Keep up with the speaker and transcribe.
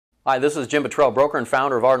Hi, this is Jim Bottrell, broker and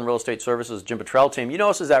founder of Ardent Real Estate Services, Jim Bottrell team. You know,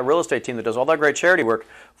 this is that real estate team that does all that great charity work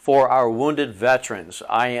for our wounded veterans.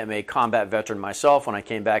 I am a combat veteran myself. When I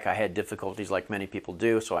came back, I had difficulties like many people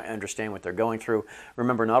do, so I understand what they're going through.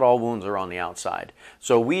 Remember, not all wounds are on the outside.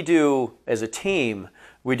 So we do, as a team,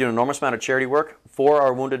 we do an enormous amount of charity work for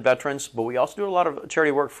our wounded veterans, but we also do a lot of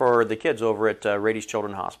charity work for the kids over at Rady's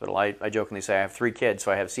Children's Hospital. I jokingly say I have 3 kids,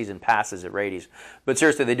 so I have season passes at Rady's. But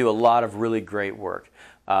seriously, they do a lot of really great work.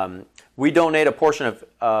 We donate a portion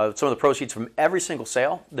of some of the proceeds from every single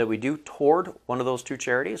sale that we do toward one of those 2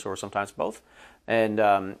 charities, or sometimes both. And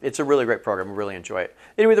it's a really great program. We really enjoy it.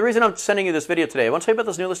 Anyway, the reason I'm sending you this video today, I want to tell you about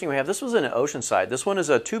this new listing we have. This was in Oceanside. This one is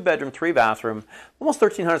a 2-bedroom, 3-bathroom, almost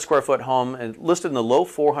 1,300 square foot home, and listed in the low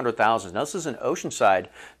 400,000s. Now, this is in Oceanside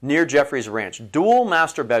near Jeffries Ranch. Dual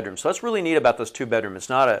master bedroom. So that's really neat about this 2-bedroom. It's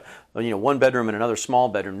not a 1 bedroom and another small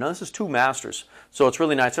bedroom. No, this is 2 masters. So it's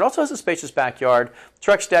really nice. It also has a spacious backyard.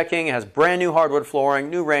 Trex decking. It has brand new hardwood flooring,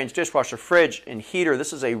 new range, dishwasher, fridge, and heater.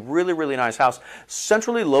 This is a really, really nice house.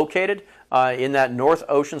 Centrally located in that North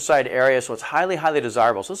Oceanside area, so it's highly, highly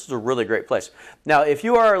desirable. So this is a really great place. Now, if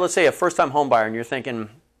you are, let's say, a first-time home buyer and you're thinking,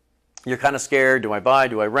 you're kind of scared, do I buy,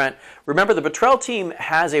 do I rent? Remember, the Bottrell team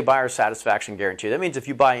has a buyer satisfaction guarantee. That means if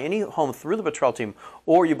you buy any home through the Bottrell team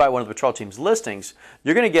or you buy one of the Bottrell team's listings,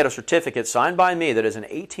 you're going to get a certificate signed by me that is an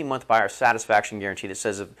 18-month buyer satisfaction guarantee that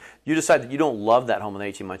says if you decide that you don't love that home in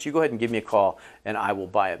 18 months, you go ahead and give me a call and I will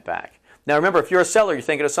buy it back. Now remember, if you're a seller, you're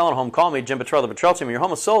thinking of selling a home, call me, Jim Bottrell, the Bottrell team, and your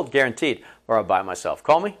home is sold, guaranteed, or I'll buy it myself.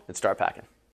 Call me and start packing.